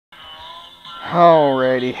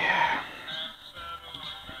Alrighty.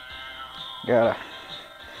 Gotta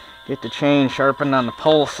get the chain sharpened on the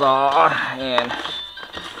pole saw and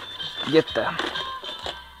get the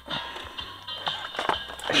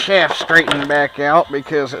shaft straightened back out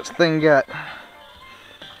because this thing got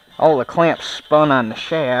all the clamps spun on the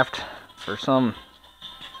shaft for some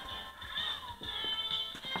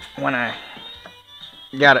when I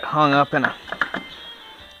got it hung up in a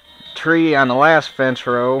tree on the last fence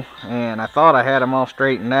row, and I thought I had them all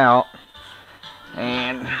straightened out,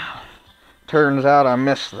 and turns out I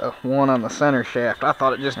missed the one on the center shaft. I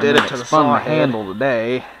thought it just did it to the saw handle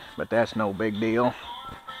today, but that's no big deal.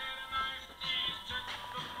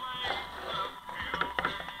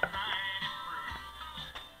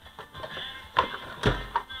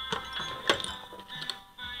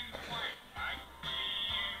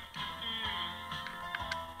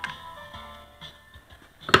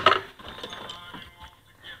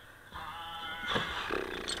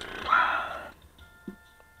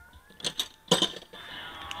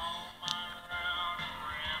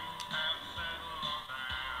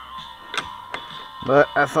 But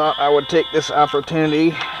I thought I would take this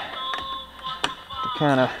opportunity to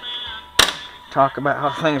kind of talk about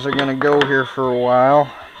how things are going to go here for a while.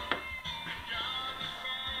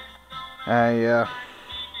 I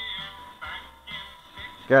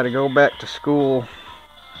got to go back to school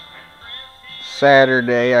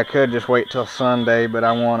Saturday. I could just wait till Sunday, but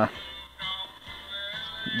I want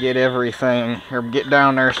to get everything, or get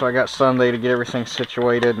down there so I got Sunday to get everything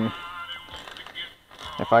situated, and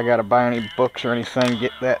if I gotta buy any books or anything,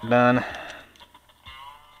 get that done.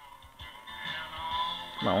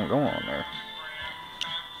 Don't go on there.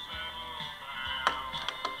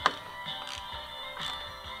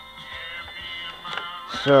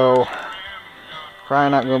 So,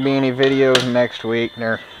 probably not gonna be any videos next week,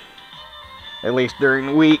 or at least during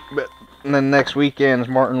the week, but then next weekend's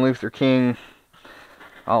Martin Luther King,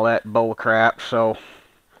 all that bull crap, so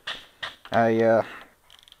I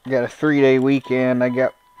got a 3-day weekend. I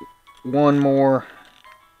got one more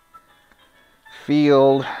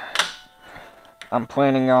field I'm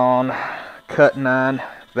planning on cutting on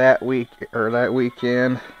that week, or that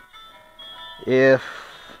weekend, if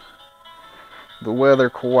the weather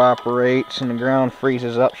cooperates and the ground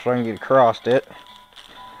freezes up so I can get across it.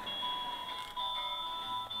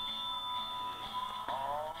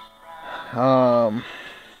 Ooh,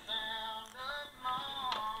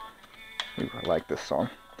 I like this song.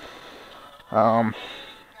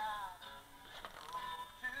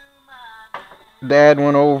 Dad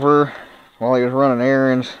went over while he was running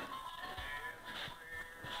errands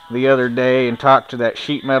the other day and talked to that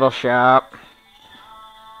sheet metal shop.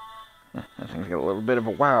 That thing's got a little bit of a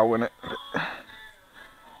wow in it.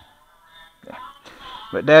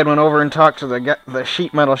 But Dad went over and talked to the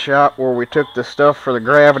sheet metal shop where we took the stuff for the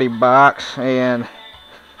gravity box, and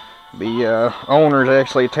the owner's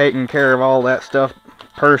actually taking care of all that stuff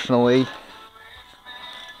personally.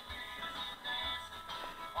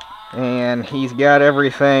 And he's got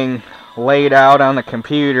everything laid out on the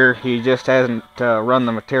computer. He just hasn't run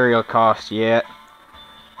the material costs yet.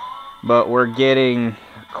 But we're getting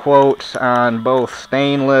quotes on both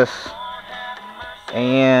stainless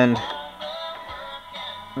and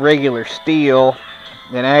regular steel.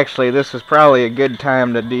 And actually, this is probably a good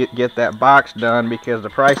time to get that box done because the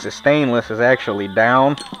price of stainless is actually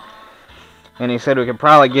down. And he said we could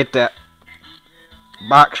probably get that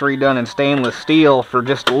box redone in stainless steel for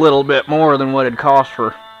just a little bit more than what it'd cost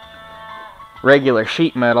for regular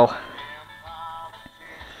sheet metal.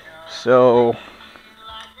 So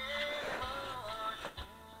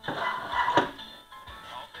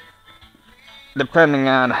depending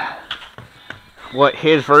on what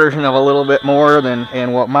his version of a little bit more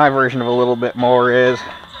and what my version of a little bit more is,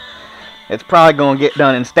 it's probably going to get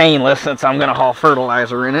done in stainless since I'm going to haul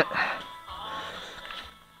fertilizer in it.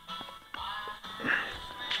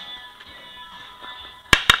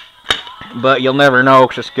 But you'll never know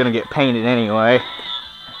because it's going to get painted anyway.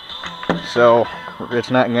 So it's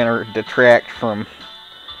not going to detract from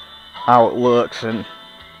how it looks, and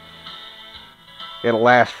it'll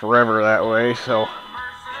last forever that way. So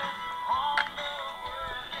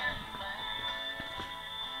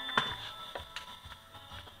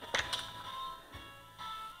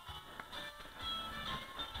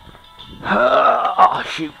oh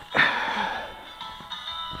shoot.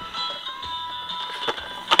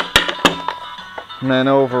 And then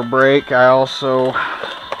over break, I also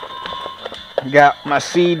got my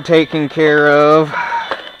seed taken care of.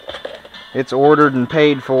 It's ordered and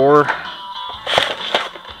paid for.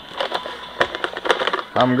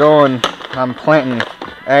 I'm planting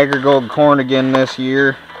AgriGold corn again this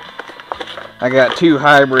year. I got two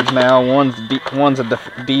hybrids now. One's a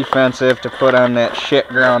defensive to put on that shit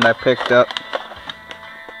ground I picked up.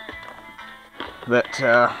 That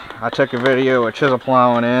I took a video of chisel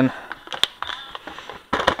plowing in.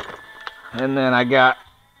 And then I got,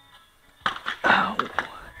 I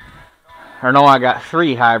got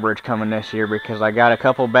 3 hybrids coming this year, because I got a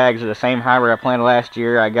couple bags of the same hybrid I planted last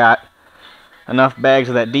year. I got enough bags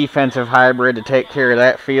of that defensive hybrid to take care of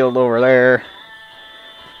that field over there.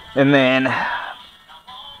 And then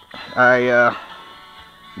I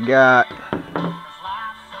got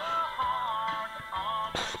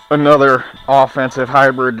another offensive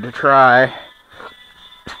hybrid to try.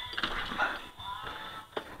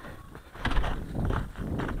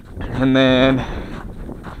 And then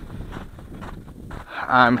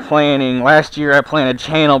I'm planting, last year I planted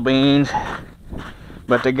channel beans,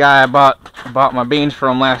 but the guy I bought my beans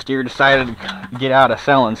from last year decided to get out of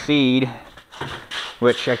selling seed,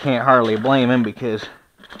 which I can't hardly blame him, because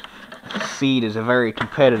seed is a very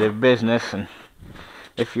competitive business, and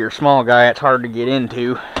if you're a small guy it's hard to get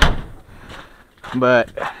into. But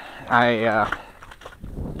I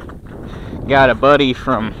got a buddy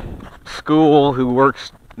from school who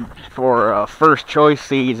works for First Choice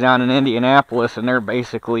Seeds down in Indianapolis, and they're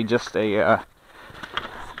basically just a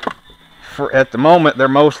at the moment they're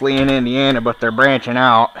mostly in Indiana, but they're branching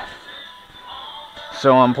out.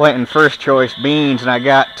 So I'm planting First Choice beans, and I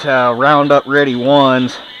got Roundup Ready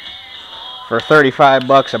 1s for 35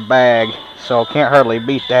 bucks a bag, so can't hardly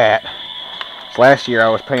beat that. So last year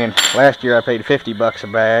I paid 50 bucks a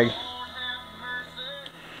bag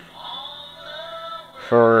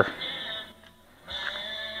for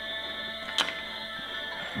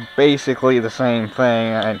basically the same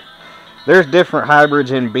thing. There's different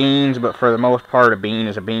hybrids in beans, but for the most part a bean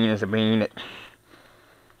is a bean is a bean.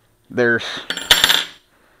 There's,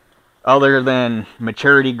 other than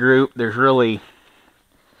maturity group, there's really,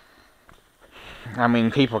 I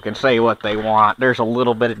mean, people can say what they want. There's a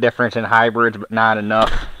little bit of difference in hybrids, but not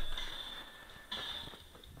enough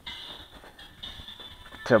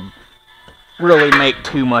to really make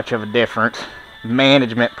too much of a difference.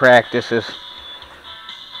 Management practices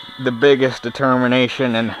the biggest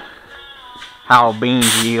determination in how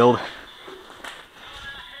beans yield.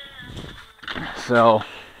 So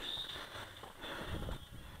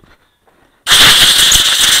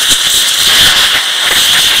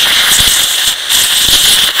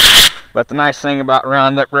but the nice thing about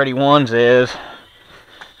Roundup Ready 1s is,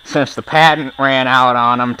 since the patent ran out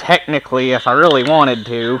on them, technically if I really wanted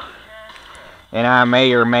to, and I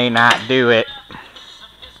may or may not do it,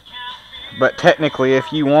 but technically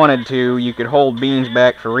if you wanted to, you could hold beans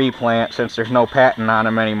back for replant since there's no patent on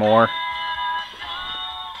them anymore.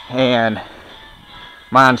 And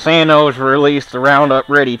Monsanto's released the Roundup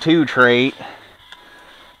Ready 2 trait,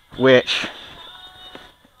 which,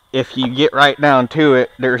 if you get right down to it,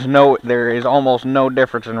 there is almost no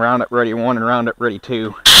difference in Roundup Ready 1 and Roundup Ready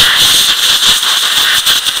 2.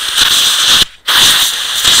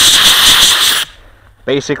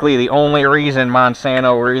 Basically, the only reason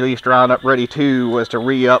Monsanto released Roundup Ready 2 was to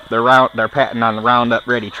re-up their patent on the Roundup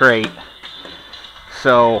Ready trait.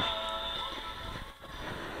 So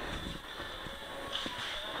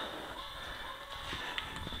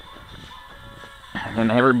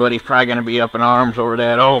and everybody's probably going to be up in arms over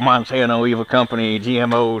that. Oh, Monsanto, evil company,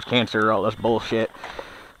 GMOs, cancer, all this bullshit.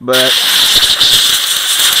 But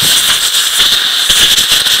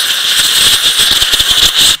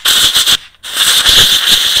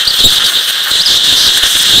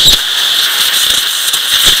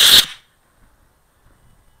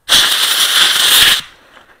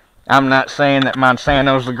I'm not saying that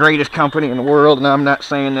Monsanto's the greatest company in the world, and I'm not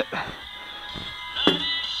saying that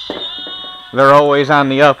they're always on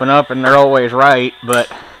the up and up and they're always right, but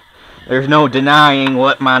there's no denying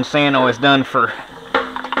what Monsanto has done for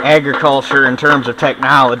agriculture in terms of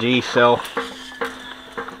technology. So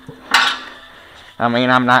I mean,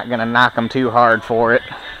 I'm not gonna knock them too hard for it.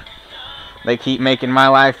 They keep making my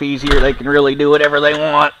life easier. They can really do whatever they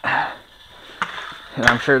want, and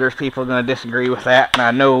I'm sure there's people going to disagree with that, and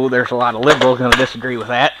I know there's a lot of liberals going to disagree with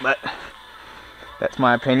that, but that's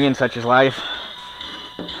my opinion. Such is life.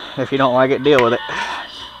 If you don't like it, deal with it.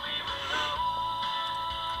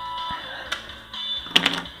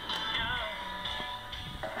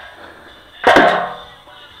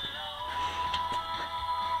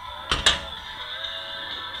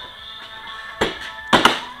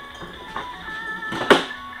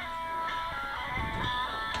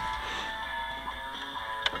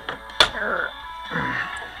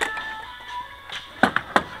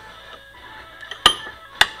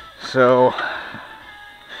 So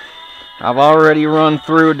I've already run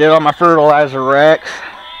through, did all my fertilizer racks.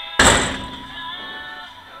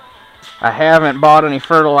 I haven't bought any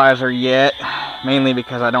fertilizer yet, mainly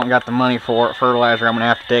because I don't got the money for it. Fertilizer I'm going to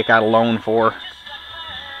have to take out a loan for.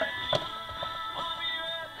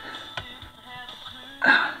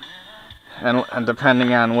 And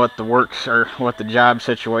depending on what the works or what the job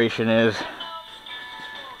situation is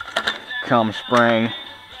come spring.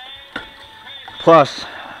 Plus,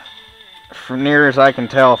 from near as I can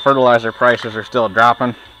tell, fertilizer prices are still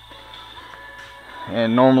dropping.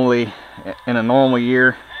 And normally, in a normal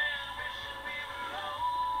year,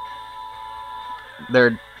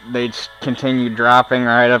 they'd continue dropping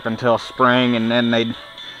right up until spring, and then they'd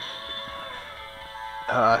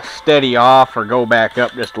steady off or go back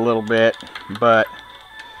up just a little bit. But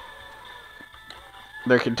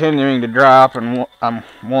they're continuing to drop, and I'm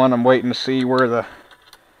waiting to see where the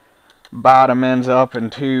bottom ends up,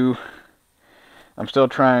 and two, I'm still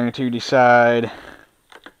trying to decide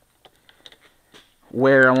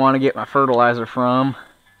where I want to get my fertilizer from,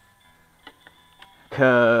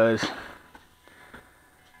 because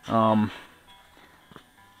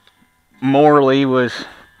Morley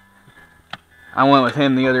I went with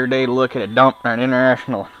him the other day to look at an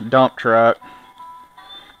international dump truck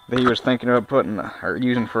that he was thinking of putting or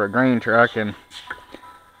using for a grain truck, and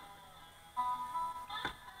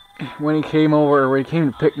when he came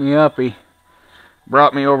to pick me up, he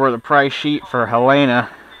brought me over the price sheet for Helena,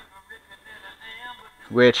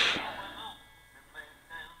 which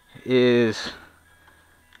is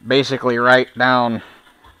basically right down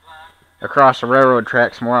across the railroad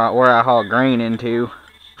tracks from where I haul grain into.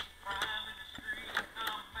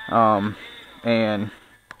 And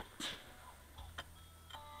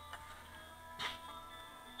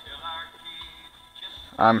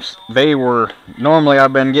normally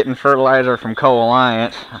I've been getting fertilizer from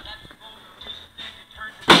Co-Alliance,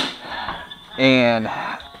 and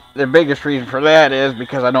the biggest reason for that is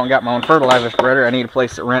because I don't got my own fertilizer spreader. I need a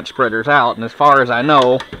place that rents spreaders out, and as far as I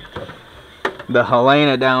know, the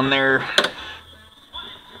Helena down there,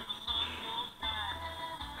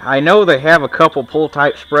 I know they have a couple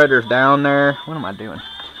pull-type spreaders down there. What am I doing?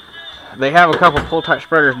 They have a couple pull-type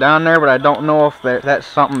spreaders down there, but I don't know if that's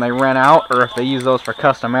something they rent out or if they use those for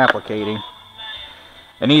custom applicating.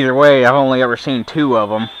 And either way, I've only ever seen 2 of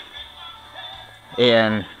them.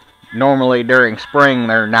 And normally during spring,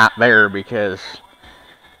 they're not there because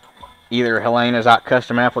either Helena's out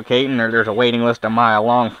custom applicating or there's a waiting list a mile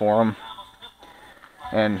long for them.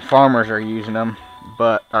 And farmers are using them.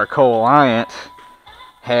 But our Co-Alliance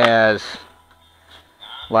has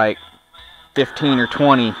like 15 or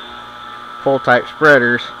 20 full type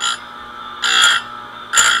spreaders,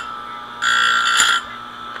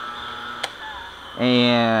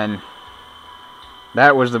 and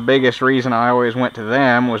that was the biggest reason I always went to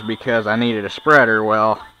them, was because I needed a spreader.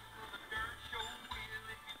 Well,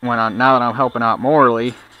 now that I'm helping out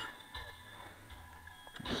Morley,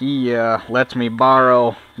 he lets me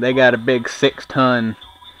borrow, they got a big 6-ton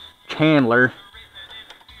Chandler,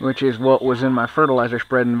 which is what was in my fertilizer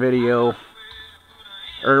spreading video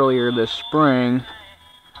earlier this spring,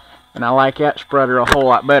 and I like that spreader a whole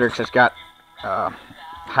lot better because it's got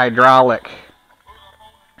hydraulic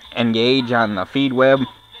engage on the feed web,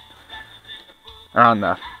 or on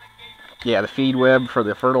the feed web for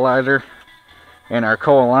the fertilizer. And our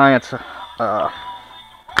Co-Alliance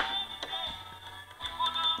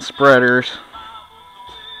spreaders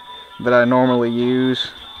that I normally use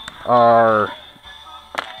are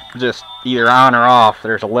just either on or off.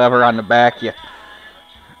 There's a lever on the back, you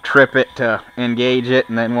trip it to engage it,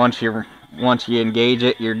 and then once you engage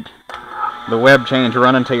it, the web chain's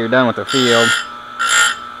running until you're done with the field.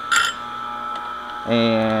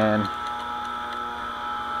 And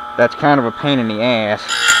that's kind of a pain in the ass.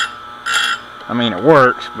 I mean, it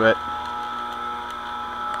works, but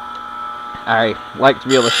I like to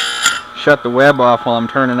be able to shut the web off while I'm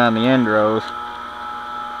turning on the end rows.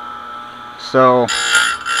 So,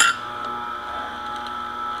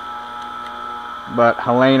 but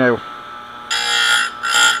Helena,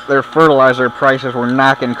 their fertilizer prices were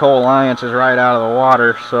knocking Co-Alliance's right out of the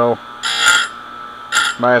water, so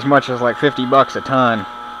by as much as like 50 bucks a ton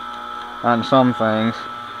on some things.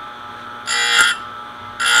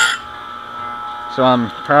 So I'm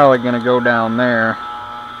probably going to go down there.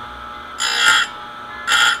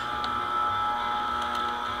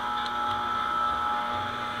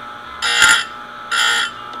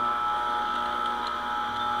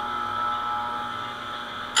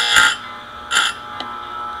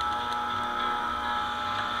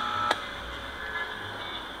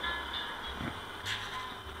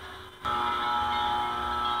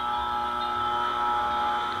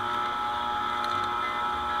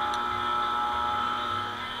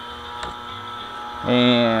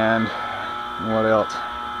 And what else?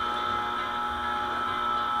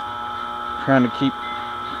 Trying to keep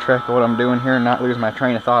track of what I'm doing here and not lose my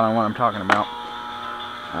train of thought on what I'm talking about.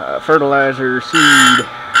 Fertilizer, seed.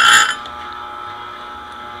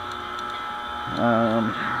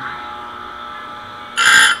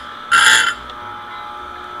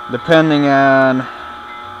 Depending on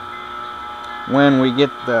when we get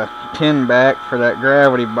the tin back for that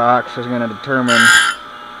gravity box is going to determine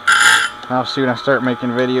how soon I start making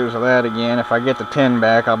videos of that again. If I get the tin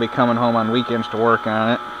back, I'll be coming home on weekends to work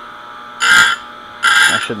on it.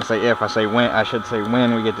 I shouldn't say if, I say when. I should say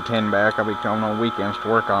when we get the tin back, I'll be coming on weekends to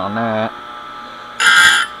work on that.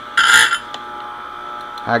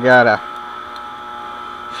 I got a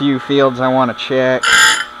few fields I want to check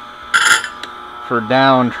for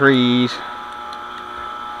down trees.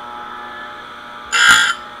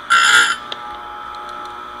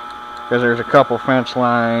 Because there's a couple fence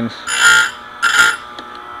lines.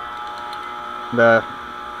 The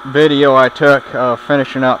video I took of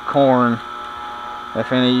finishing up corn,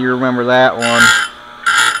 if any of you remember that one,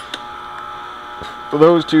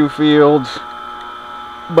 those two fields,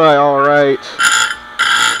 by all rights,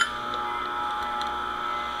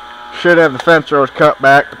 should have the fence rows cut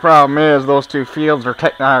back. The problem is those two fields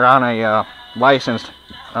are on a licensed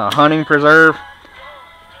hunting preserve,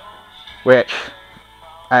 which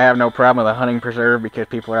I have no problem with a hunting preserve because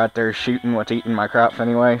people are out there shooting what's eating my crops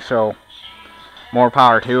anyway, so more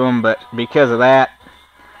power to them. But because of that,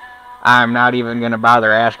 I'm not even going to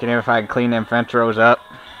bother asking him if I can clean them fence rows up.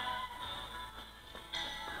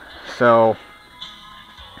 So,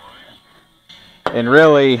 and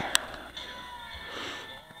really,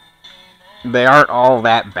 they aren't all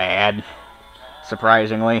that bad,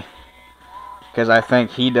 surprisingly, because I think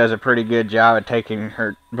he does a pretty good job of taking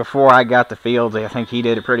her. Before I got the fields, I think he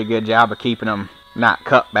did a pretty good job of keeping them not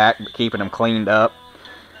cut back, but keeping them cleaned up.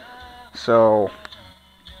 So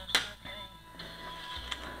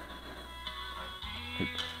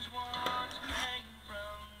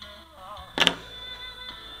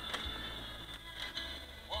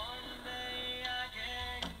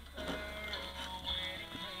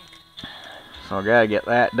I gotta get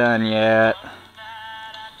that done yet.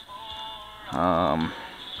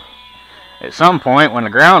 At some point when the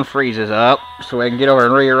ground freezes up, so I can get over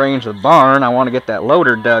and rearrange the barn, I want to get that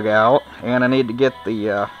loader dug out, and I need to get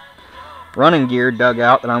the running gear dug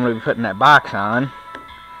out that I'm going to be putting that box on.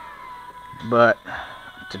 But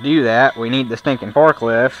to do that, we need the stinking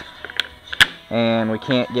forklift, and we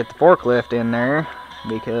can't get the forklift in there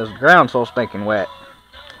because the ground's so stinking wet.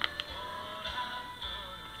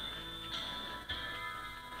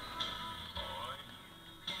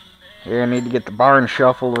 Here I need to get the barn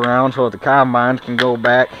shuffled around so that the combines can go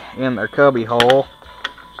back in their cubby hole.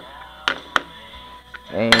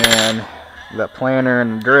 And the planter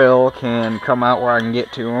and the drill can come out where I can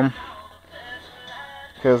get to them.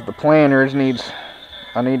 Because the planters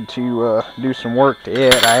I need to do some work to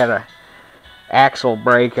it. I had a axle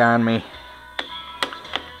break on me.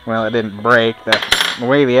 Well, it didn't break. The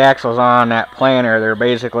way the axle's on that planter, they're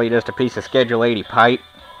basically just a piece of Schedule 80 pipe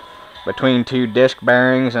between two disc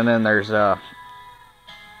bearings, and then there's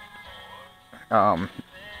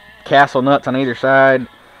castle nuts on either side.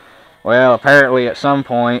 Well, apparently at some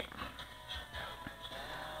point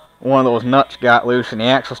one of those nuts got loose and the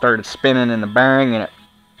axle started spinning in the bearing, and it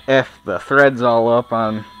effed the threads all up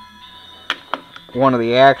on one of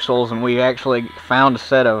the axles, and we actually found a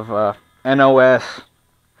set of NOS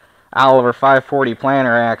Oliver 540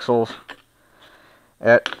 planter axles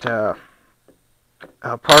at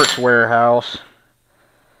a parts warehouse.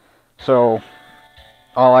 So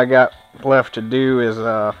all I got left to do is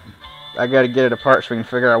I got to get it apart so we can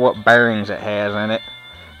figure out what bearings it has in it,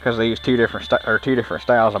 because they use two different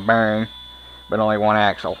styles of bearing, but only one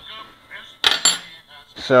axle.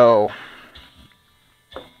 So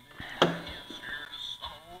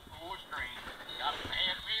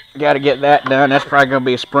got to get that done. That's probably going to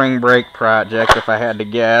be a spring break project if I had to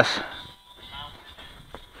guess.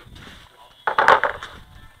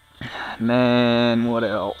 And then what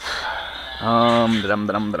else?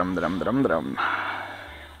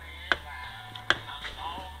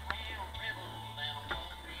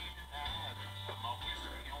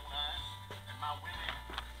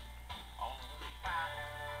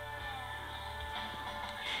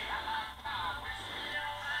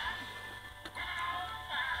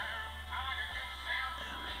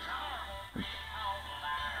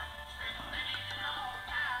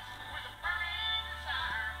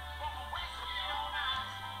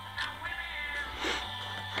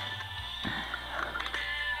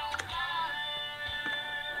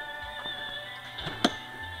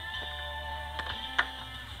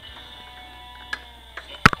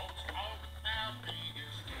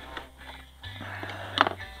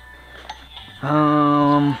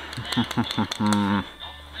 I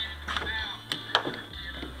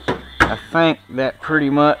think that pretty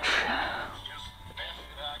much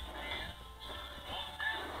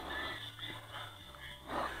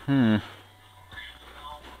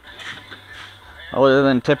other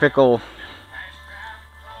than typical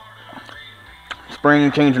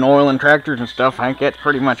spring changing oil and tractors and stuff, I think that's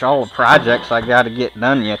pretty much all the projects I got to get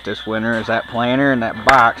done yet this winter, is that planter and that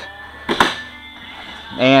box.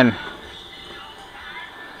 And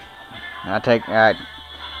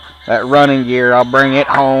that running gear, I'll bring it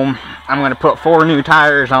home. I'm going to put 4 new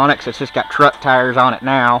tires on it because it's just got truck tires on it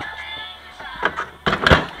now.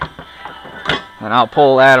 And I'll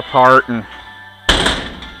pull that apart and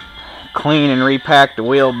clean and repack the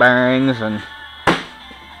wheel bearings, and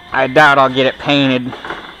I doubt I'll get it painted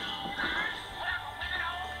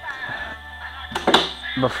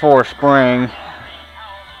before spring.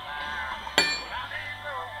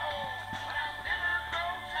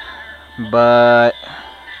 But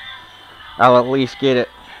I'll at least get it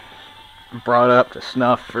brought up to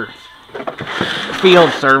snuff for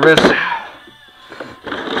field service.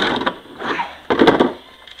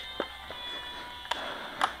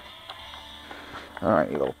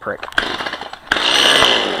 Alright, you little prick.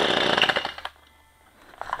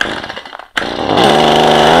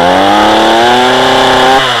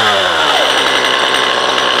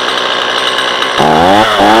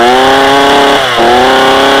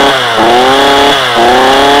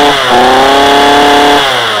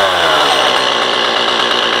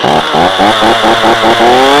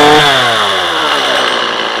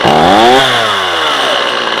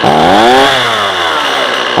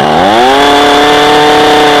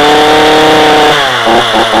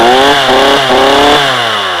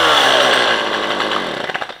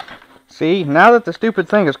 See, now that the stupid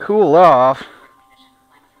thing is cooled off,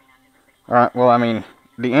 well, I mean,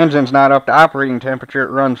 the engine's not up to operating temperature,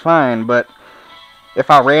 it runs fine, but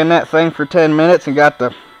if I ran that thing for 10 minutes and got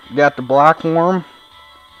the block warm,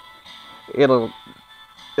 it'll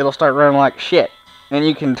start running like shit. And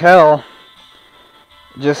you can tell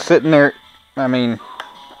just sitting there, I mean,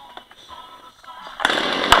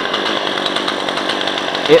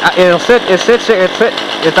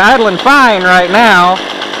 it's idling fine right now.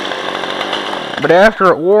 But after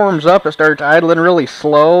it warms up, it starts idling really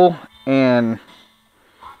slow, and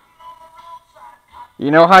you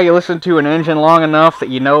know how you listen to an engine long enough that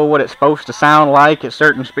you know what it's supposed to sound like at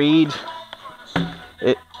certain speeds?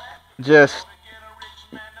 It just,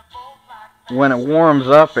 when it warms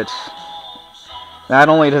up, it's not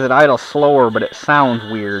only does it idle slower, but it sounds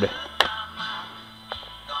weird.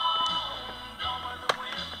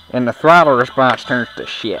 And the throttle response turns to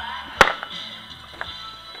shit.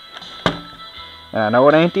 And I know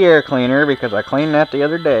it ain't the air cleaner because I cleaned that the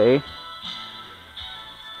other day.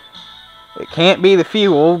 It can't be the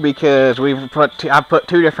fuel because I put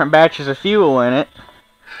 2 different batches of fuel in it.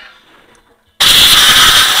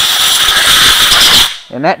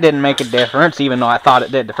 And that didn't make a difference, even though I thought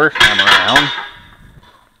it did the first time around.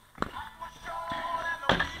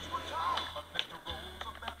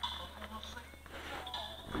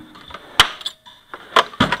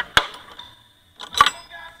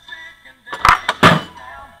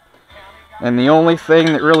 And the only thing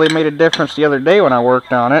that really made a difference the other day when I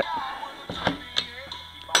worked on it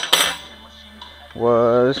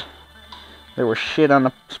was there was shit on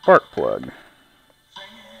the spark plug.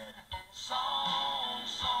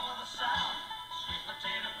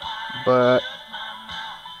 But,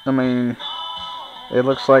 I mean, it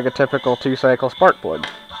looks like a typical 2-cycle spark plug.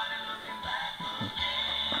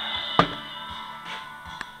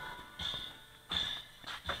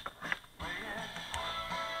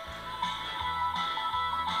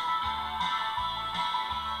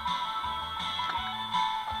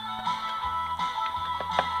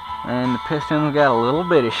 And the piston's got a little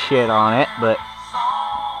bit of shit on it, but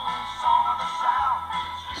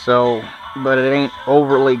it ain't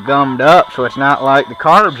overly gummed up, so it's not like the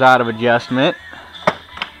carb's out of adjustment.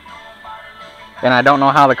 And I don't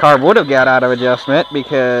know how the carb would have got out of adjustment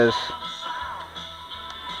because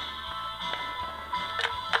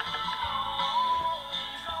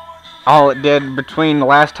all it did between the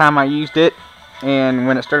last time I used it and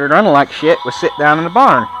when it started running like shit was sit down in the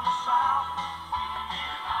barn.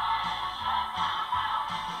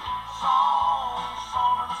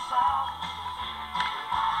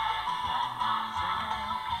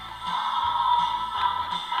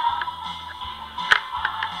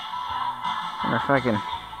 I wonder if I can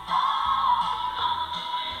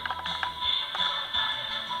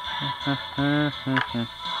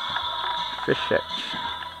fish etch.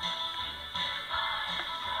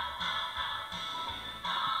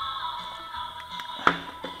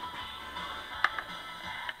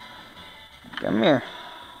 Come here.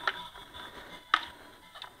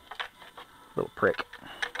 Little prick.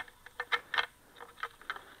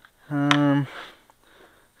 If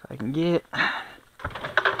I can get...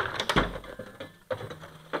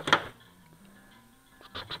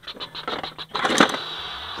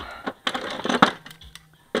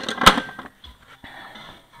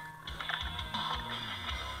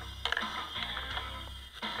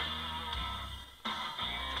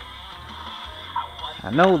 I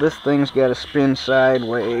know this thing's got to spin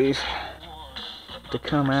sideways to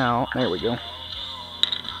come out. There we go.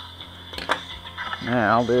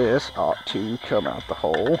 Now this ought to come out the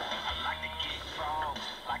hole.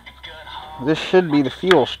 This should be the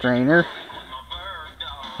fuel strainer.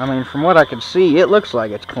 I mean, from what I can see, it looks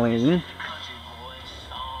like it's clean.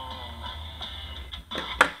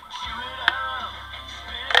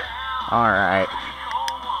 Alright.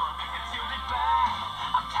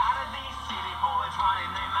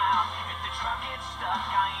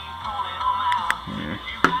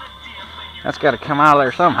 That's got to come out of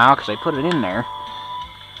there somehow because they put it in there.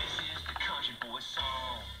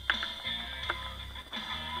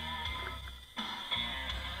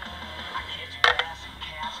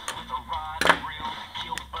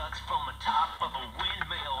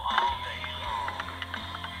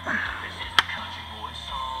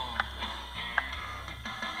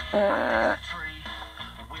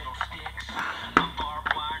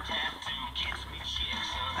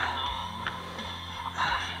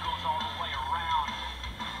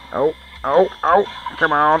 Oh,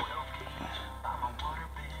 come on.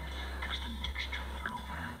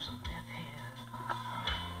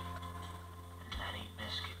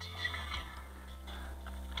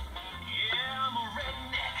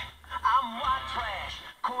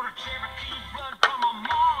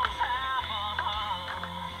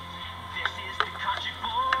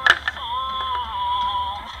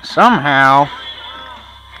 Somehow,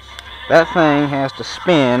 that thing has to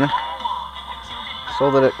spin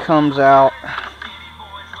so that it comes out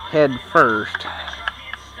head first.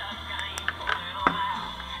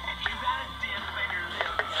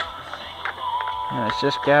 And it's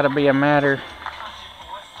just got to be a matter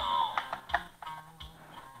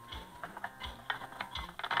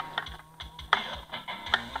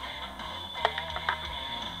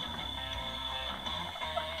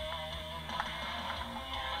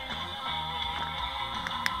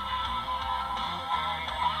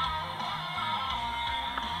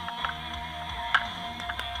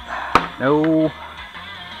no.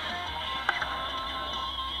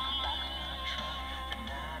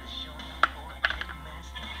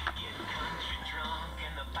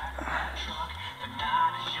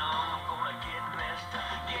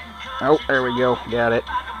 Oh, there we go. Got it.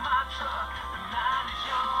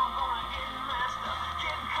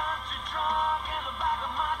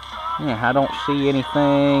 Yeah, I don't see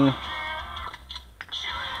anything.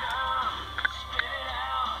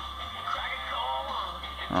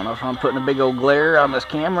 I don't know if I'm putting a big old glare on this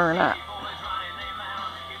camera or not.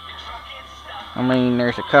 I mean,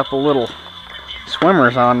 there's a couple little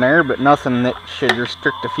swimmers on there, but nothing that should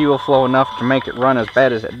restrict the fuel flow enough to make it run as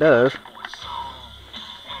bad as it does.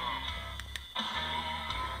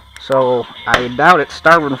 So, I doubt it's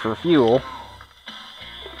starving for fuel.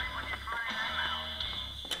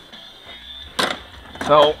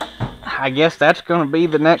 So, I guess that's going to be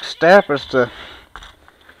the next step, is to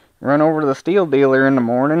run over to the steel dealer in the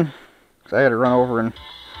morning. So I had to run over and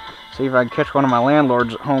see if I can catch one of my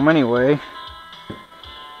landlords at home anyway.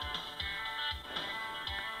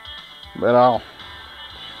 But I'll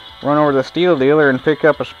run over to the steel dealer and pick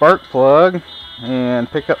up a spark plug and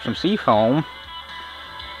pick up some seafoam.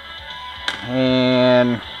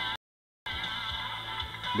 And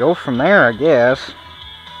go from there, I guess.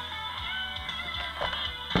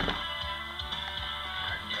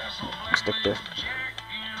 Stick this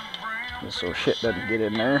just so shit doesn't get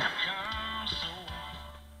in there.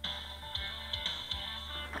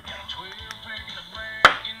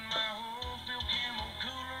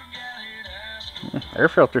 Air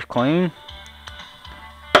filter's clean.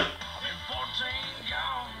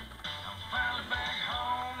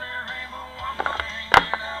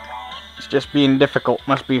 It's just being difficult.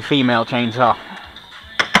 Must be a female chainsaw.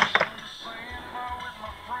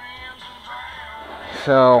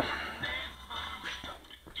 So,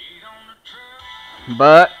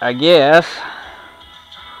 but I guess,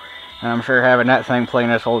 I'm sure having that thing playing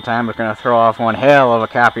this whole time is going to throw off one hell of a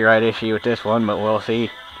copyright issue with this one, but we'll see.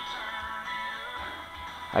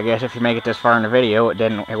 I guess if you make it this far in the video,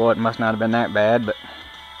 it must not have been that bad, but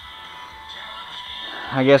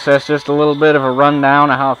I guess that's just a little bit of a rundown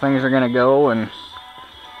of how things are going to go, and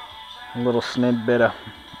a little snid bit of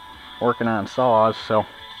working on saws, so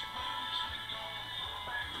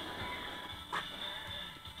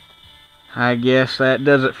I guess that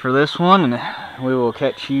does it for this one, and we will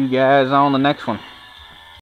catch you guys on the next one.